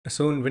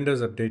soon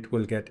Windows Update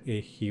will get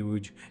a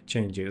huge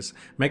changes.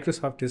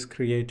 Microsoft is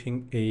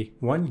creating a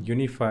one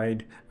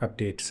unified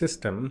update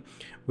system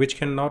which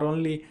can not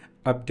only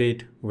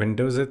update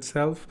Windows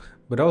itself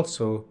but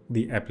also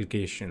the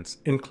applications,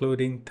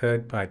 including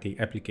third-party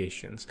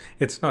applications.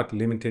 It's not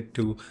limited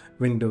to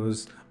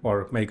Windows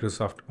or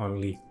Microsoft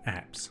only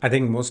apps. I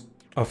think most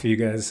of you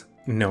guys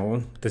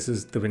know this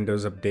is the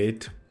Windows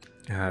Update.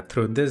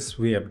 Through this,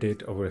 we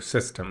update our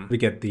system. We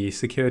get the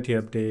security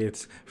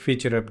updates,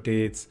 feature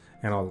updates,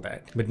 and all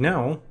that. But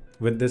now,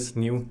 with this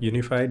new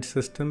unified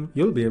system,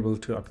 you'll be able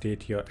to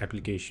update your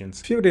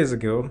applications. A few days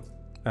ago,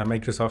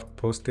 Microsoft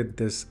posted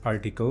this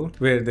article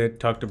where they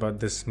talked about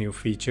this new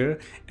feature,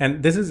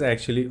 and this is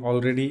actually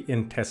already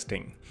in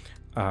testing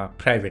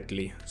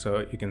privately.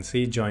 So you can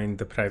see join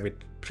the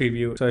private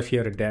preview. So if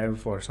you're a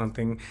dev or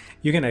something,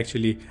 you can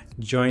actually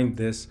join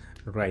this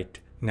right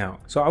now.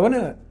 So I want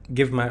to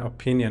give my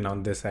opinion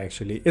on this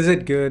actually. Is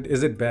it good?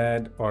 Is it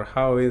bad? Or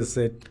how is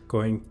it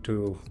going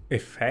to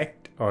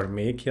affect or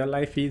make your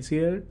life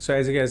easier? So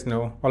as you guys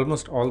know,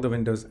 almost all the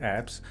Windows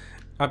apps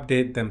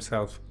update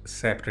themselves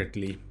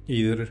separately.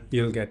 Either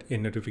you'll get a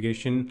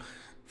notification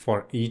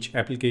for each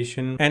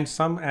application, and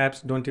some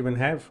apps don't even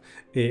have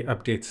a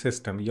update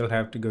system. You'll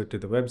have to go to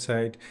the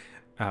website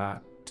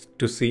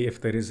to see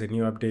if there is a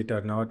new update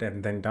or not,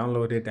 and then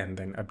download it and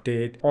then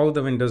update. All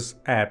the Windows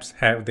apps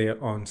have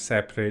their own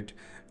separate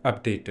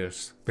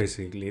updaters.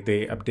 Basically,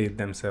 they update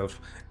themselves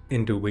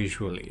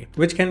individually,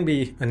 which can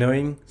be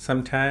annoying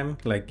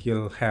sometimes. Like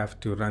you'll have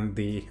to run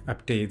the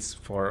updates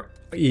for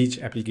each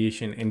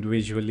application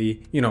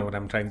individually. You know what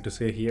I'm trying to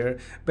say here.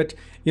 But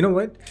you know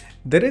what?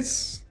 There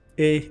is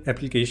a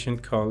application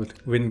called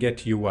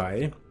Winget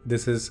UI.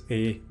 This is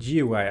a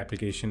GUI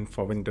application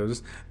for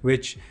Windows,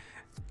 which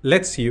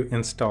lets you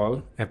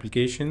install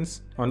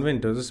applications on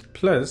Windows,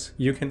 plus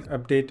you can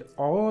update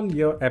all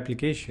your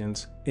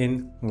applications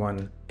in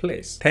one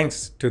place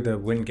thanks to the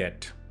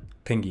Winget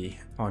thingy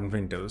on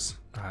Windows.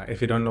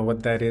 If you don't know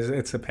what that is,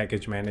 it's a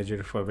package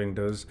manager for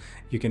Windows.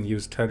 You can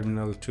use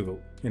terminal to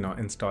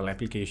install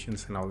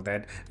applications and all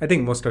that. I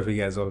think most of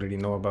you guys already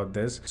know about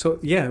this. So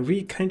yeah,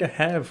 we kind of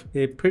have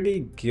a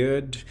pretty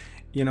good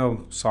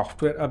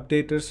software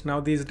updaters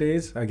now these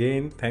days,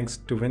 again thanks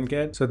to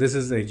Winget. So this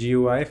is a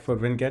GUI for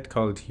Winget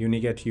called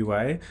Uniget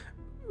UI,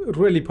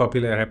 really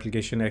popular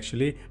application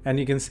actually. And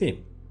you can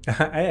see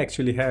I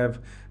actually have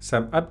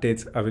some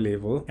updates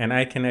available, and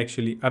I can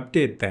actually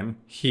update them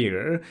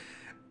here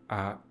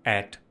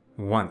at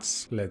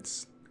once.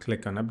 Let's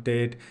click on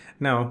update.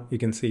 Now you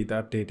can see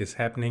the update is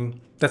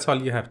happening. That's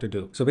all you have to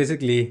do. So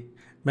basically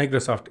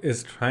Microsoft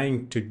is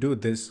trying to do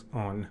this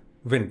on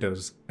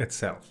Windows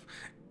itself,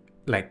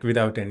 like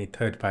without any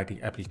third-party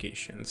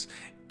applications.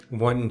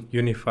 One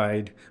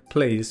unified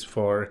place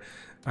for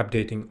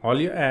updating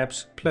all your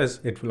apps, plus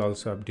it will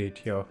also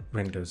update your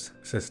Windows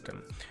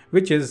system,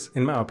 which is,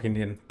 in my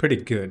opinion, pretty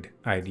good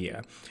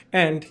idea.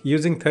 And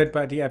using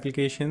third-party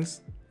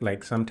applications,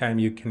 like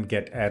sometimes you can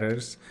get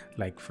errors,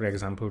 like for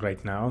example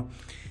right now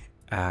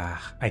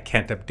I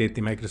can't update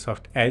the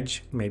Microsoft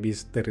Edge. Maybe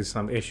there is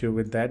some issue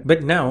with that.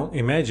 But now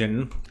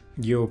imagine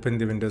you open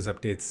the Windows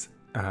updates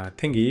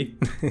thingy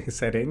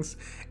settings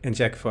and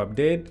check for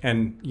update,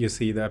 and you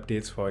see the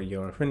updates for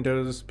your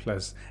Windows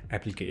plus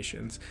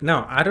applications.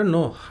 Now I don't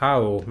know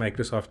how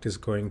Microsoft is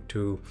going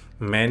to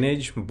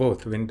manage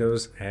both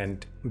Windows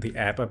and the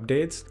app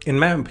updates. In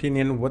my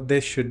opinion, what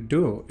they should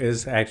do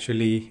is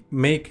actually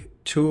make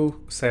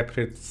two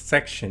separate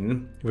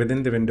sections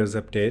within the Windows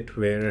update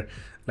where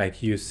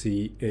like you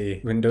see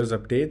a Windows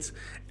updates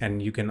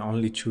and you can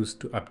only choose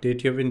to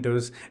update your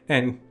Windows,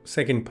 and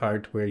second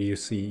part where you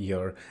see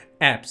your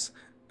apps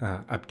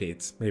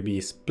updates. Maybe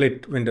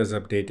split Windows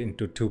update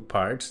into two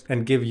parts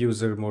and give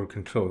user more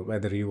control,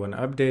 whether you want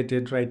to update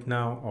it right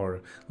now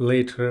or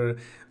later.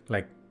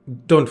 Like,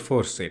 don't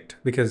force it,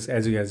 because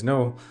as you guys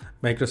know,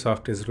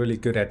 Microsoft is really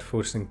good at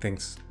forcing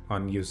things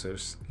on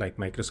users, like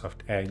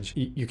Microsoft Edge.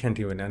 You can't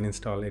even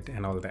uninstall it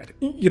and all that.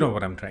 You know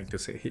what I'm trying to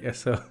say here.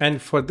 So,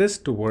 and for this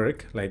to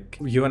work, like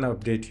you want to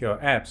update your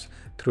apps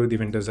through the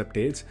Windows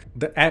updates,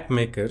 the app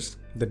makers,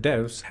 the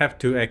devs, have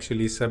to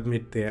actually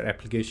submit their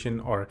application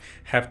or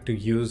have to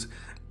use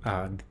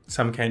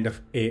some kind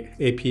of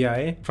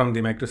API from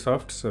the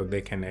Microsoft, so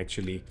they can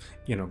actually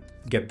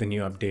get the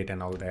new update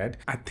and all that.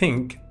 I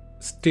think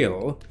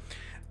still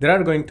there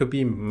are going to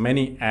be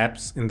many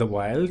apps in the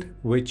wild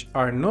which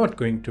are not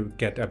going to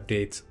get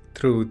updates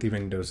through the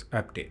Windows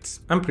updates.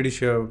 I'm pretty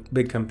sure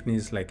big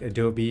companies like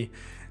Adobe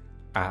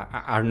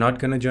are not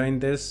going to join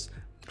this,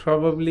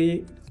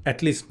 probably,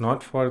 at least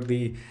not for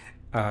the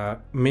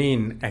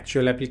main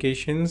actual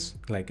applications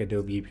like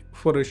Adobe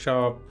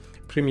Photoshop,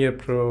 Premiere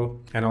Pro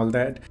and all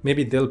that.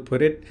 Maybe they'll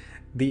put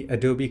the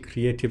Adobe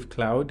Creative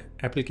Cloud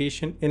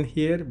application in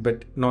here,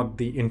 but not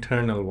the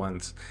internal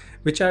ones,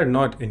 which are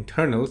not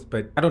internals,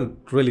 but I don't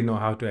really know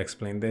how to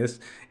explain this.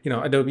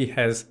 Adobe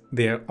has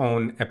their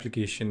own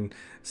application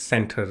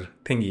center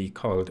thingy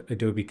called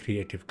Adobe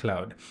Creative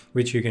Cloud,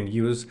 which you can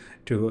use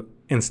to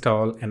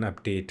install and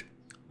update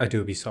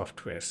Adobe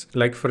softwares.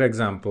 Like for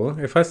example,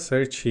 if I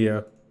search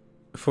here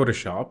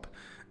Photoshop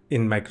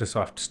in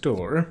Microsoft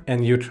Store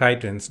and you try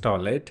to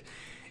install it,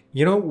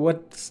 you know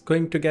what's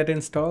going to get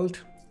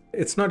installed?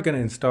 It's not going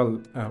to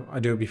install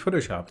Adobe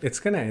Photoshop. It's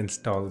going to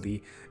install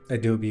the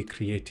Adobe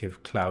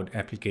Creative Cloud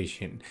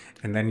application.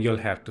 And then you'll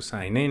have to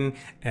sign in,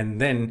 and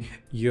then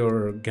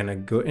you're going to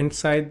go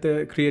inside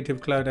the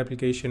Creative Cloud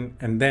application,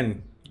 and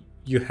then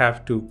you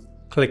have to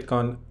click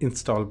on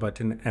install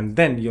button, and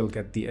then you'll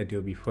get the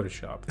Adobe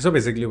Photoshop. So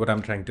basically what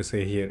I'm trying to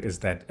say here is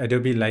that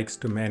Adobe likes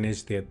to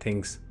manage their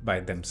things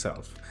by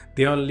themselves.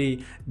 They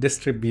only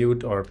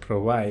distribute or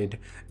provide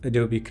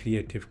Adobe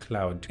Creative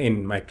Cloud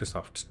in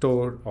Microsoft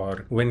Store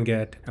or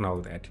Winget and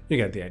all that. You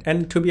get the idea.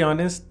 And to be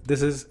honest,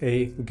 this is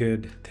a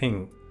good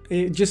thing.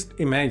 Just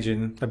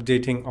imagine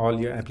updating all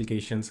your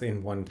applications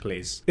in one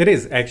place. It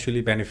is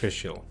actually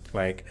beneficial,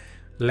 like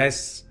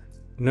less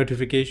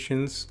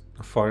notifications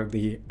for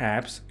the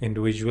apps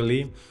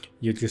individually.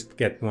 You just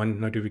get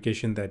one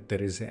notification that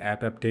there is an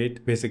app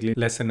update, basically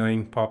less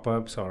annoying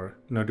pop-ups or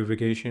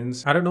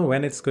notifications. I don't know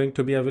when it's going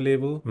to be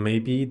available,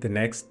 maybe the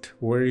next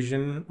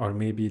version or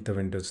maybe the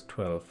Windows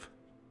 12,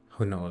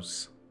 who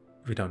knows,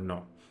 we don't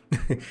know.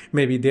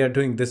 Maybe they are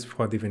doing this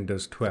for the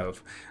Windows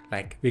 12,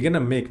 like we're gonna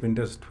make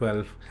Windows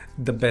 12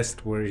 the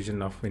best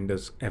version of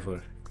Windows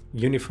ever.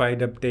 Unified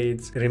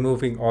updates,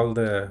 removing all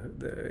the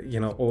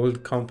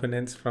old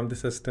components from the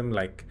system,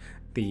 like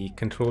the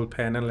control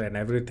panel and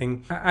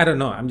everything. I don't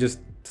know, I'm just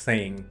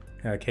saying.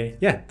 Okay,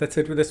 yeah, that's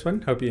it with this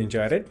one. Hope you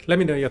enjoyed it. Let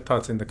me know your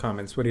thoughts in the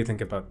comments. What do you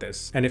think about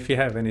this? And if you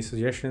have any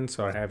suggestions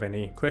or have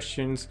any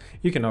questions,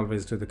 you can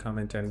always do the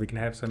comment and we can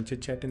have some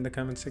chit chat in the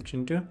comment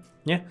section too.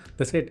 Yeah,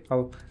 that's it.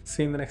 I'll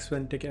see you in the next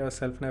one. Take care of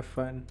yourself and have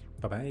fun.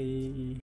 Bye bye.